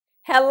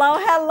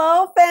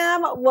Hello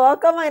fam,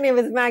 welcome. My name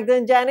is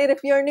MagdalineJanet. If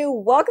you're new,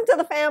 welcome to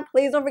the fam.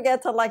 Please don't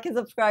forget to like and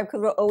subscribe because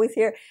we're always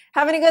here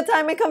having a good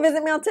time. And come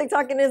visit me on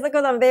TikTok and Instagram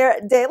because I'm there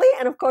daily.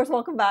 And of course,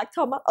 welcome back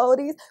to all my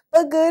oldies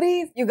but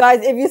goodies. You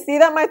guys, if you see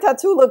that my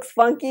tattoo looks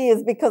funky,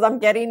 it's because I'm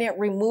getting it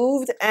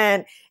removed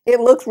and it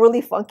looks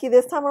really funky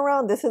this time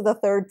around. This is the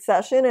third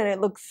session and it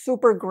looks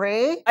super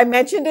gray. I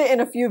mentioned it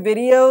in a few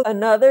videos.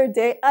 Another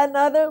day,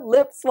 another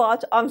lip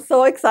swatch. I'm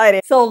so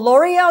excited. So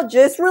L'Oreal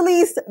just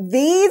released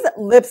these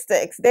lipsticks.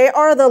 They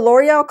are the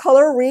L'Oreal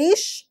Color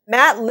Riche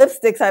matte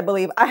lipsticks, I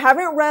believe. I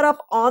haven't read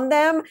up on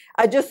them.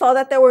 I just saw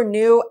that they were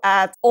new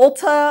at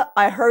Ulta.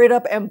 I hurried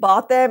up and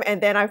bought them,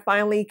 and then I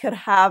finally could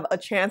have a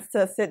chance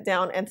to sit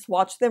down and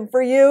swatch them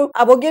for you.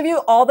 I will give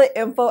you all the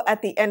info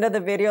at the end of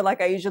the video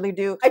like I usually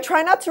do. I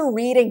try not to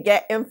read and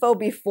get info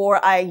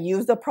before I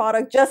use the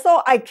product just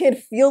so I can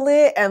feel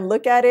it and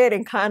look at it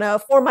and kind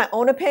of form my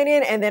own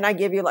opinion, and then I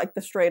give you like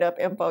the straight up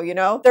info, you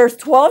know? There's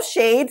 12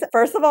 shades.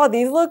 First of all,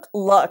 these look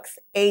luxe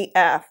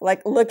AF.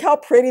 Like, look how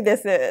pretty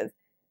this is.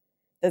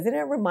 Doesn't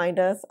it remind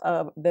us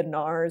of the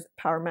NARS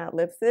Power Matte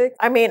lipstick?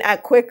 I mean,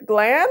 at quick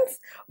glance,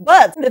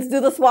 but let's do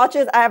the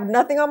swatches. I have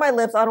nothing on my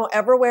lips. I don't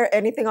ever wear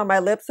anything on my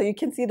lips, so you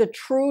can see the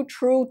true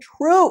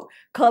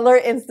color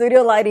in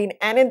studio lighting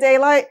and in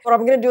daylight. What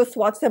I'm gonna do is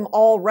swatch them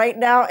all right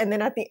now, and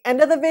then at the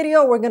end of the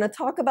video, we're gonna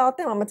talk about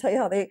them. I'm gonna tell you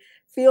how they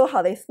feel,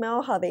 how they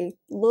smell, how they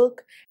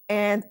look,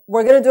 and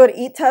we're gonna do an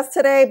eat test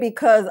today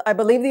because I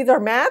believe these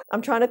are matte.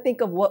 I'm trying to think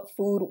of what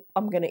food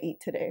I'm gonna eat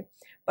today.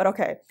 But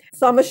okay,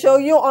 so I'm gonna show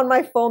you on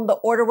my phone the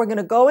order we're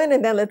gonna go in,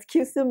 and then let's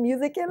cue some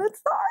music and let's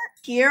start.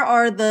 Here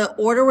are the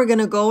order we're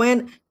gonna go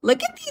in.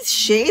 Look at these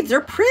shades,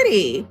 they're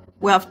pretty.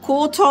 We have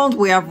cool tones,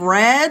 we have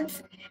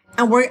reds,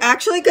 and we're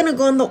actually gonna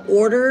go in the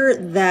order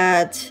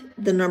that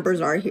the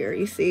numbers are here,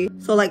 you see?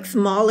 So like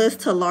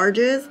smallest to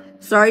largest.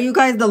 Sorry you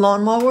guys, the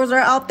lawn mowers are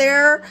out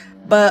there,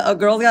 but a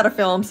girl's gotta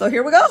film, so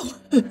here we go.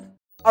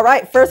 All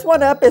right, first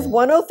one up is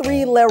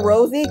 103 Le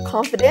Rosy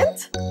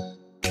Confident.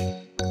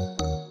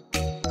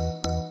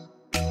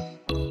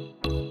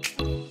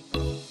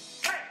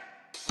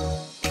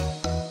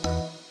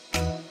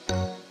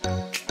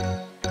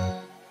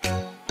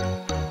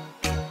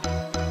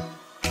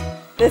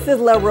 This is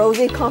Le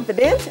Rosy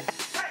Confident.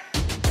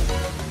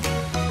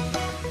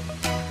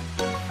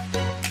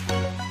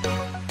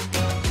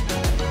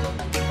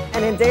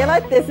 And in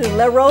daylight, this is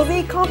Le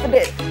Rosy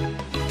Confident.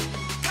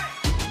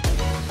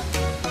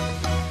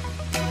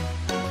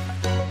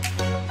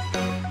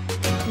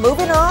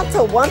 Moving on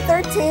to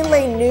 113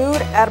 Le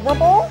Nude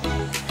Admirable.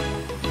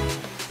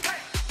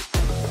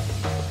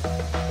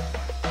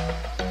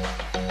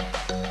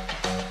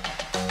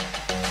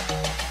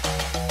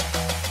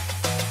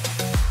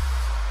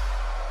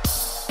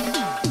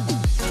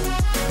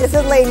 This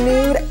is Le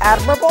Nude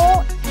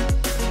Admirable.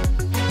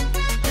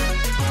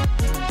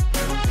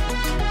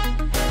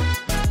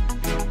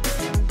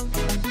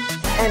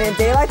 And in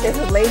daylight, this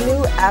is Le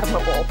Nude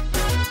Admirable.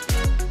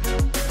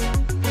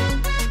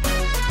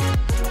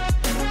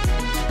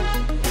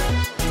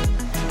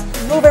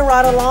 Moving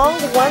right along,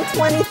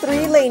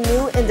 123 Le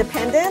Nude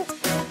Independant.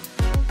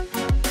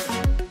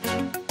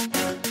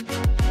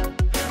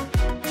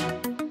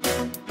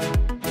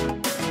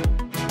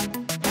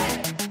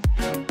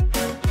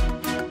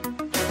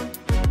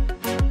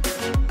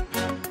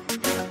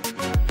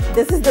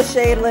 This is the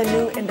shade Le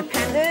Nude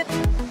Independent.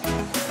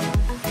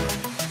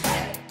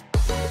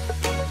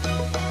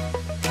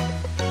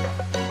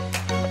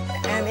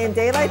 And in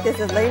daylight, this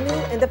is Le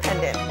Nude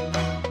Independent.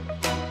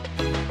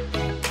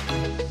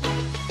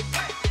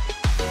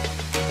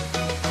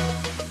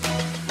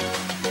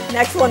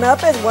 Next one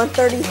up is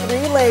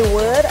 133 Le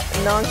Wood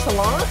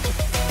Nonchalant.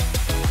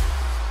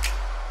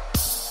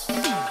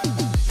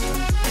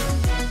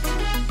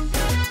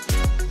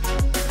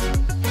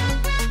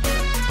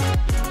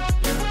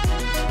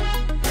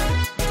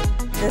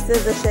 This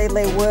is the shade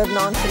Le Wood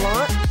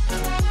Nonchalant.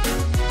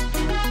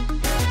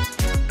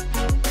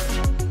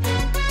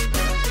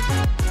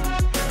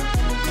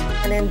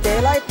 And in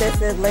daylight,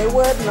 this is Le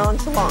Wood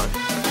Nonchalant.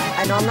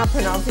 I know I'm not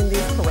pronouncing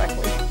these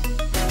correctly.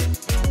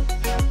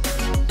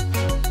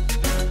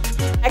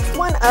 Next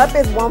one up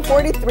is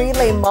 143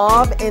 Le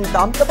Mauve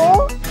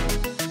Indomptable.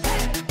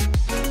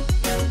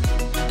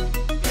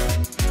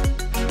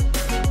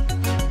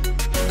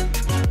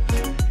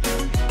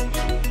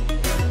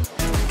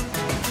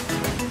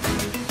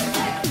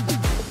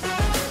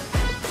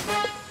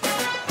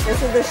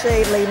 This is the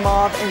shade Le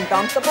Mauve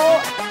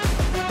Indomptable.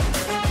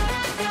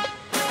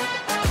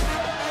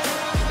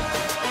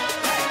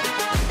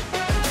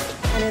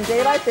 And in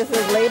daylight, this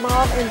is Le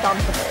Mauve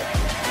Indomptable.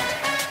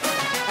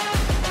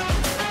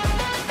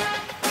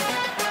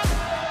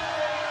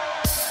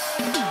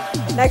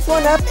 Next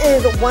one up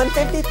is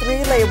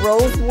 153 Le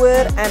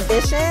Rosewood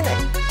Ambition.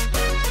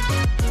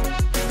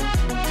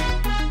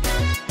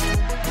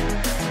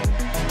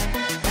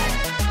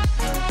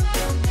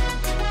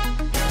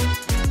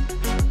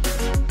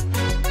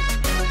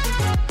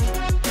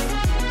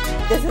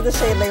 This is the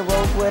shade Le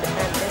Rosewood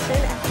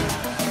Ambition.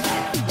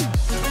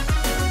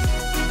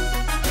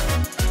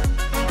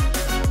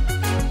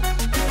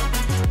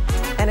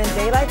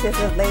 daylight, this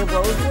is Le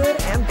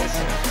Rosewood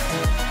Ambition.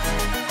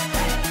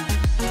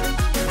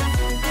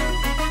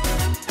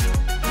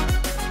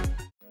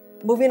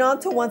 Moving on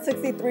to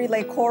 163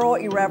 Le Coral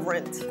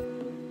Irreverent.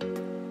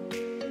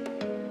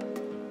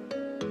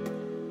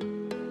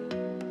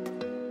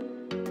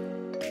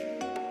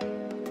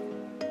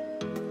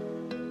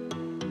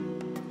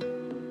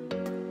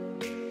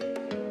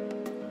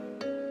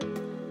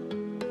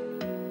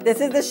 This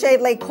is the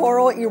shade Le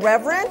Coral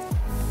Irreverent.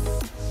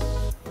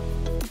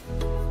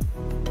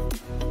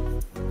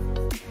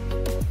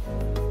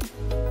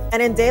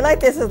 And in daylight,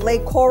 this is Le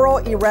Coral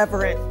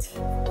Irreverent.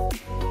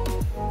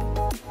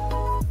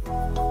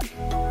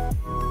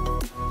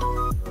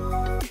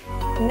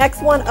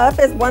 Next one up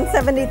is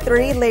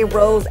 173 Le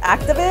Rose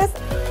Activist.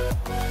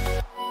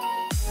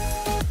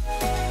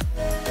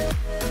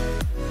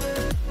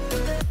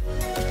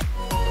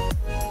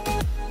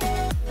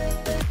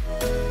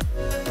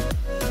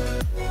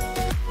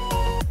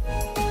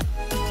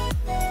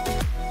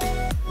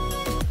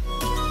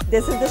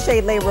 This is the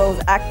shade Le Rose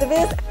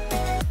Activist.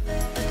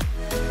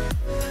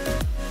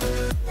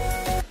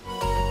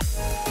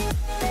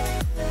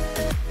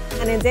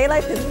 And in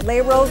daylight, this is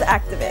Le Rose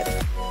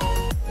Activist.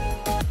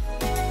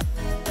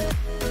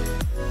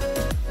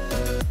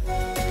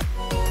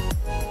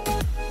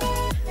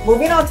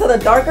 Moving on to the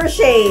darker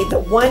shades,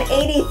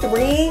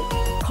 183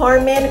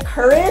 Carmin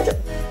Courage.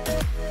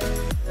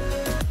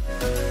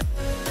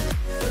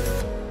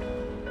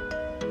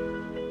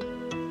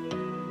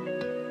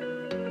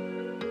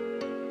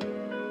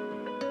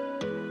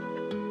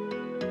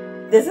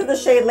 This is the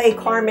shade Le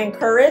Carmin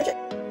Courage.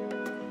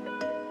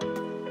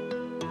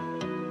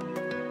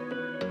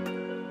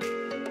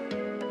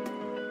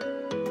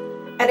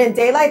 And in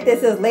daylight,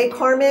 this is Le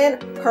Carmin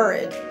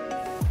Courage.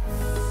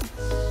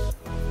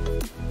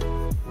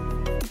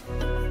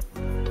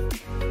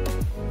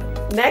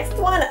 Next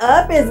one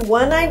up is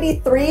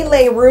 193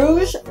 Le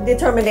Rouge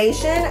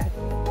Determination.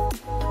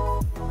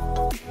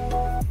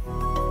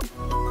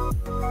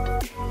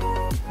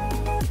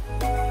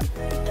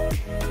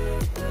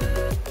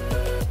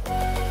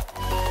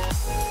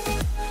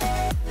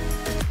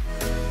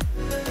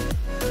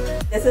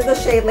 This is the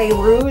shade Le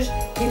Rouge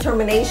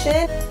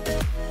Determination.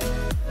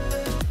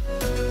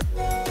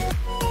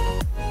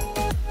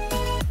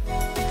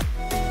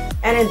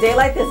 And in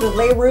daylight, this is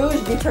Le Rouge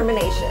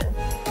Determination.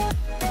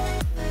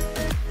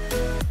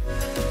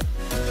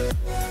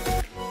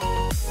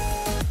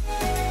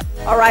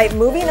 All right,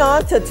 moving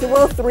on to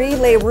 203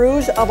 Le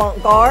Rouge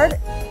Avant-Garde.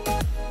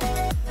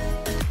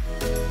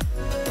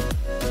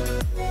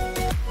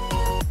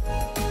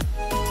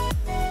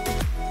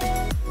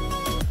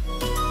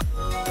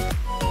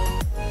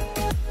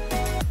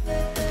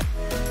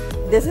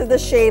 This is the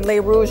shade Le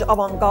Rouge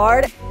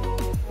Avant-Garde.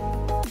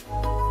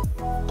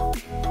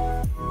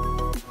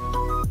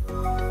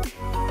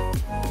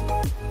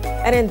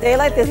 And in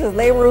daylight, this is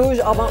Le Rouge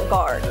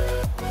Avant-Garde.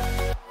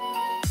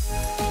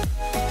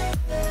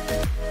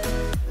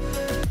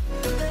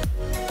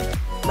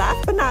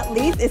 Last but not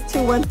least is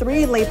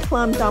 213 Le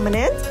Plum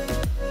Dominant.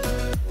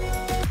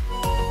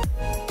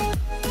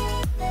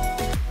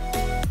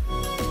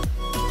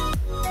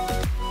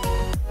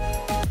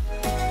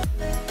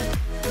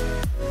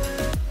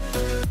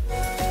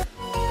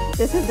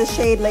 This is the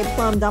shade Le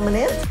Plum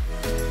Dominant.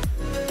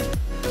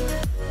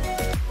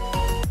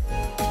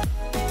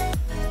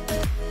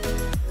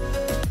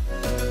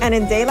 And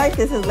in daylight,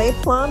 this is Le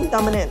Plum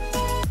Dominant.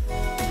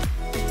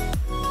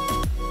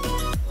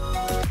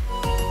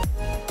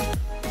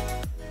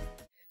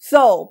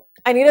 So,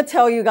 I need to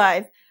tell you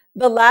guys,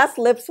 the last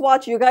lip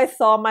swatch, you guys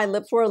saw my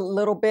lips were a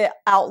little bit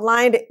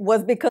outlined,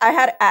 was because I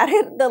had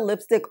added the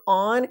lipstick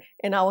on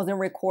and I wasn't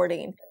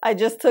recording. I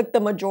just took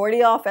the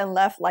majority off and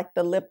left like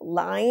the lip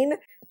line,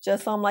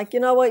 just so I'm like, you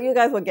know what, you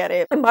guys will get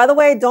it. And by the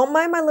way, don't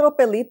mind my little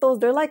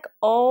pelitos. They're like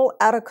all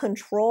out of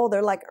control.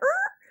 They're like,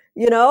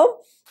 you know,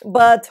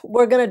 but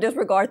we're gonna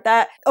disregard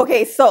that.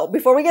 Okay, so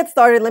before we get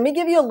started, let me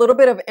give you a little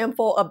bit of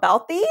info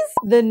about these.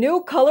 The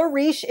new Color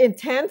Riche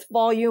Intense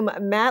Volume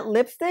Matte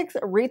Lipsticks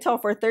retail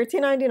for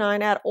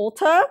 $13.99 at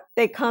Ulta.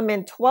 They come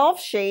in 12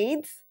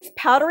 shades.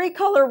 Powdery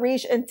Color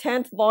Riche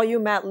Intense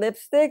Volume Matte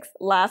Lipsticks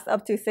last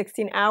up to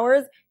 16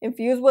 hours.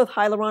 Infused with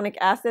hyaluronic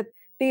acid,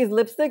 these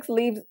lipsticks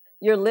leave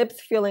your lips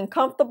feeling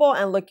comfortable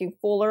and looking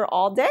fuller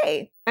all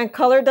day. And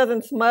color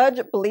doesn't smudge,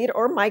 bleed,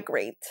 or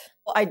migrate.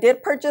 I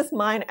did purchase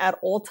mine at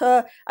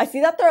Ulta. I see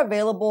that they're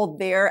available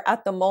there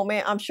at the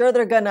moment. I'm sure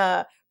they're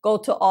gonna go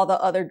to all the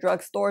other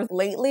drugstores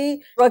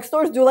lately.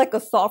 Drugstores do like a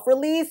soft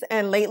release,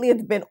 and lately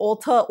it's been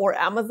Ulta or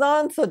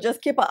Amazon, so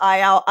just keep an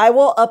eye out. I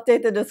will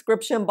update the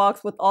description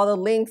box with all the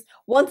links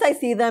once I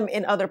see them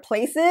in other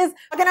places.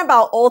 Talking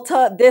about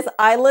Ulta, this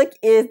eye look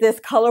is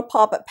this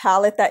ColourPop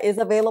palette that is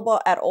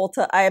available at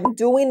Ulta. I am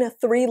doing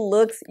 3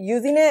 looks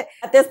using it.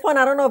 At this point,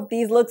 I don't know if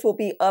these looks will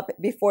be up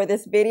before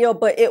this video,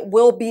 but it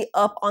will be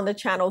up on the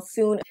channel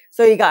soon.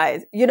 So you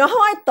guys, you know how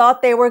I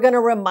thought they were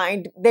gonna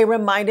reminded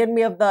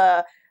me of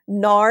the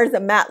NARS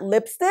matte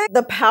lipstick.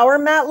 The Power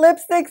Matte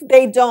lipsticks,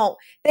 they don't.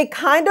 They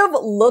kind of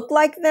look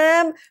like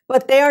them,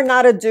 but they are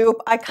not a dupe.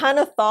 I kind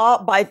of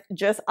thought by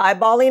just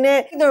eyeballing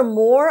it, they're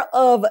more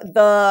of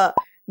the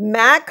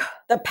MAC,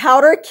 the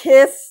Powder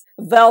Kiss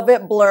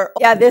Velvet Blur.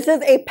 Yeah, this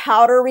is a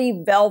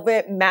powdery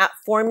velvet matte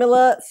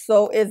formula.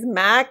 So is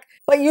MAC.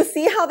 But you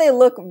see how they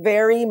look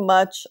very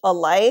much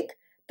alike.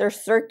 They're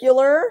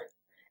circular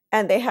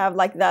and they have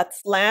like that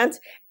slant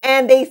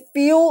and they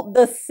feel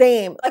the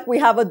same. Like we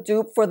have a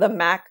dupe for the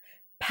MAC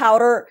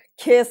Powder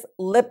Kiss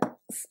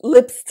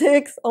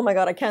lipsticks. Oh my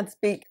God, I can't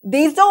speak.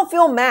 These don't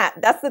feel matte.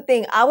 That's the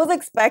thing. I was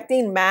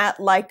expecting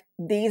matte like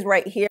these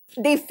right here.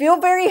 They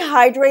feel very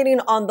hydrating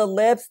on the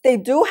lips. They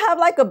do have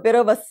like a bit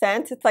of a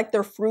scent. It's like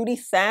their fruity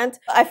scent.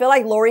 I feel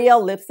like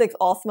L'Oreal lipsticks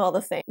all smell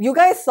the same. You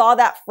guys saw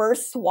that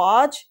first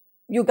swatch.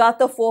 You got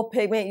the full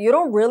pigment. You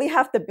don't really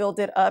have to build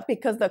it up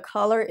because the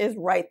color is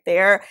right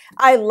there.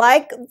 I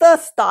like the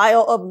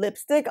style of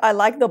lipstick. I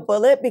like the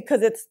bullet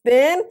because it's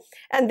thin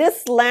and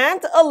this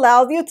slant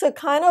allows you to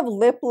kind of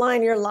lip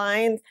line your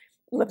lips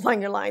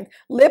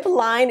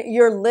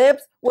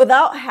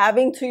without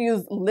having to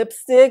use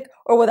lipstick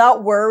or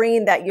without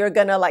worrying that you're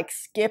gonna like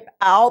skip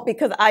out,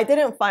 because I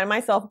didn't find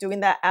myself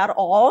doing that at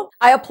all.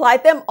 I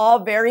applied them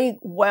all very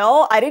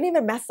well. I didn't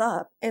even mess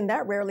up, and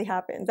that rarely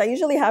happens. That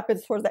usually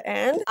happens towards the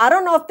end. I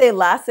don't know if they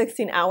last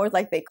 16 hours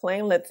like they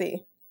claim. Let's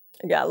see.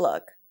 Yeah,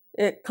 look,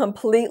 it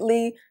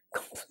completely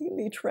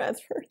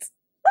transfers.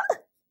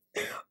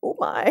 Oh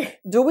my.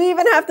 Do we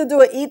even have to do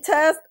an eat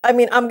test? I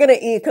mean, I'm gonna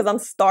eat because I'm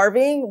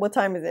starving. What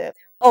time is it?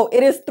 Oh,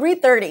 it is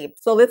 3:30.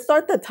 So let's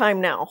start the time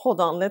now. Hold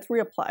on, let's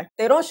reapply.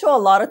 They don't show a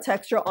lot of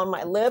texture on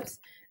my lips.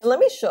 And let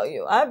me show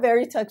you. I have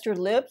very textured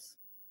lips.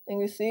 And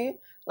you see,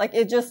 like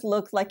it just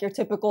looks like your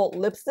typical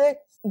lipstick.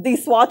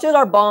 These swatches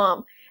are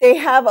bomb. They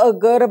have a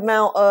good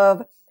amount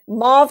of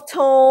mauve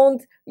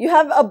tones. You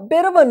have a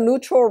bit of a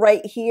neutral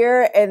right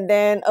here and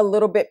then a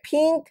little bit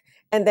pink.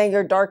 And then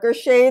your darker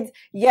shades.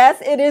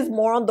 Yes, it is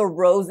more on the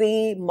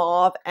rosy,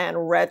 mauve,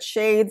 and red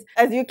shades.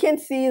 As you can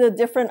see, the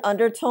different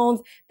undertones,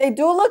 they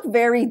do look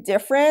very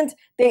different.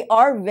 They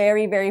are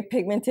very, very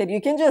pigmented. You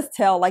can just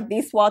tell, like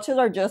these swatches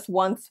are just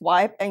one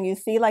swipe and you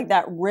see like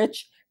that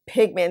rich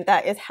pigment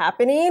that is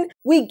happening.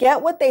 We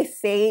get what they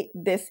say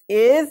this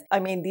is. I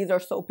mean, these are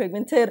so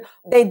pigmented.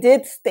 They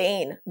did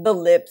stain the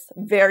lips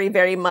very,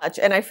 very much.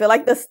 And I feel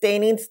like the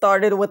staining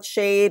started with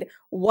shade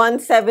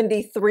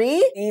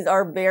 173. These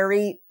are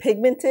very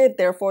pigmented,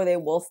 therefore they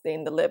will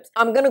stain the lips.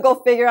 I'm gonna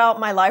go figure out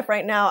my life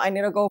right now. I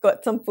need to go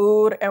get some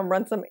food and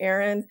run some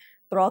errands,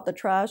 throw out the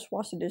trash,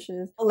 wash the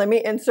dishes. Let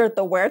me insert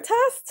the wear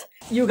test.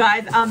 You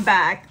guys, I'm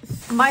back.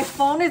 My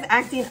phone is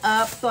acting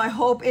up, so I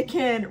hope it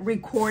can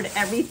record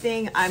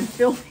everything I'm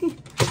filming.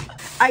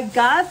 I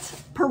got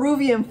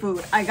Peruvian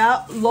food. I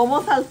got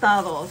lomo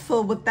saltado.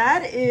 So what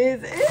that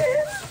is,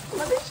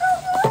 let me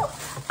show you.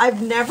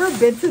 I've never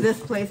been to this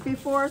place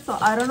before, so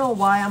I don't know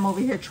why I'm over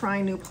here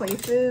trying new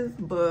places,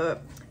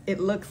 but it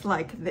looks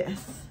like this.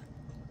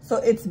 So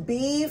it's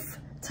beef,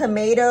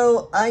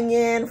 tomato,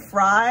 onion,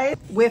 fried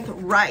with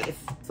rice.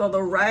 So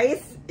the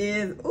rice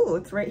is, oh,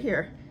 it's right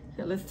here.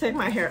 Here, let's take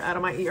my hair out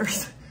of my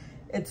ears.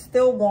 It's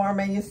still warm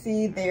and you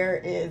see there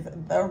is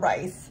the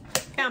rice.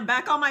 I'm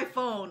back on my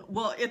phone.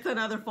 Well, it's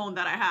another phone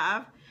that I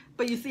have,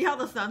 but you see how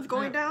the sun's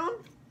going down?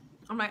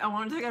 I'm like, I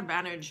want to take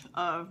advantage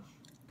of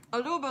a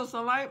little bit of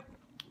sunlight,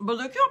 but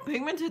look how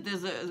pigmented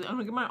this is. And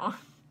look at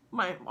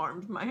my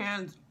arms, my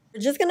hands. We're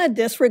just gonna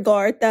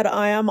disregard that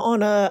I am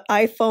on a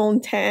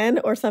iPhone 10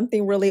 or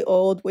something really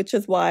old, which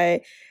is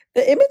why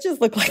the images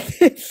look like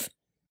this.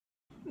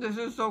 This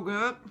is so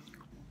good.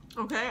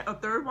 Okay, a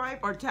third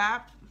wipe or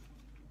tap.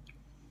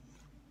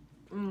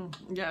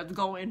 Yeah, it's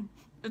going.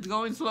 It's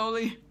going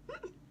slowly.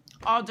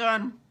 All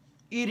done.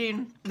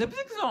 Eating.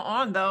 Lipstick's still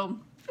on though.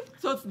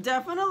 So it's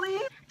definitely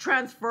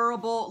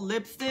transferable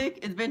lipstick.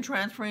 It's been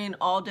transferring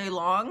all day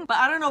long. But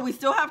I don't know, we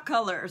still have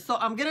color. So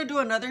I'm gonna do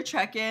another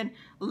check-in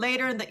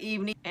later in the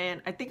evening.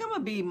 And I think I'm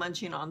gonna be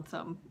munching on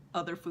some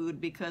other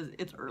food because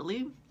it's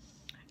early.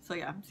 So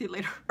yeah, see you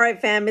later. All right,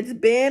 fam, it's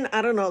been,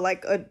 I don't know,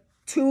 like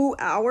 2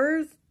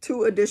 hours,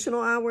 2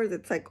 additional hours.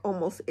 It's like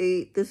almost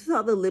 8. This is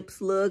how the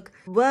lips look.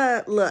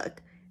 But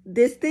look,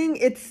 this thing,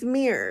 it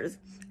smears.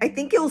 I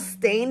think it'll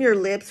stain your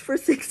lips for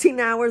 16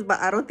 hours,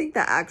 but I don't think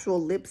the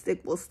actual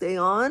lipstick will stay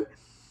on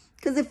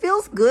because it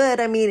feels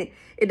good. I mean,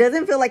 it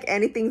doesn't feel like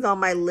anything's on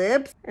my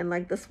lips, and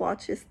like the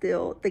swatch is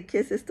still, the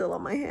kiss is still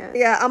on my hand.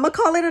 Yeah, I'm gonna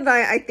call it a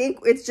night. I think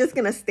it's just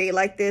gonna stay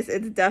like this.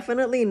 It's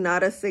definitely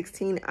not a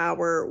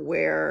 16-hour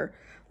wear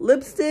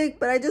lipstick,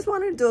 but I just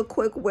wanted to do a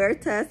quick wear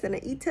test and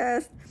an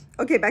e-test.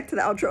 Okay, back to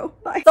the outro.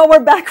 Bye. So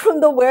we're back from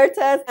the wear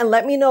test, and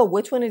let me know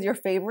which one is your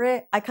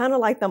favorite. I kind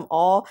of like them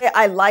all.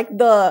 I like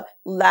the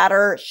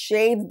latter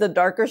shades, the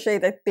darker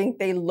shades. I think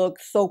they look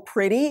so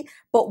pretty,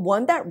 but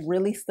one that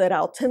really stood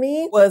out to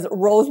me was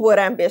Rosewood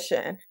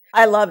Ambition.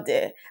 I loved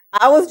it.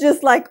 I was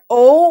just like,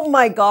 oh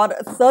my God,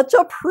 such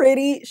a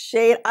pretty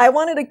shade. I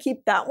wanted to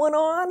keep that one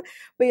on,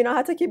 but you know, I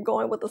had to keep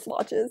going with the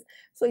swatches.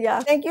 So yeah,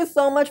 thank you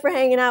so much for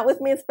hanging out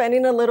with me and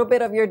spending a little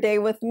bit of your day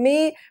with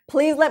me.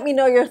 Please let me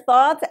know your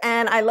thoughts,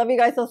 and I love you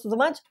guys so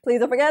much. Please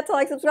don't forget to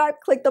like, subscribe,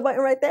 click the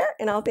button right there,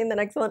 and I'll see you in the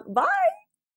next one. Bye.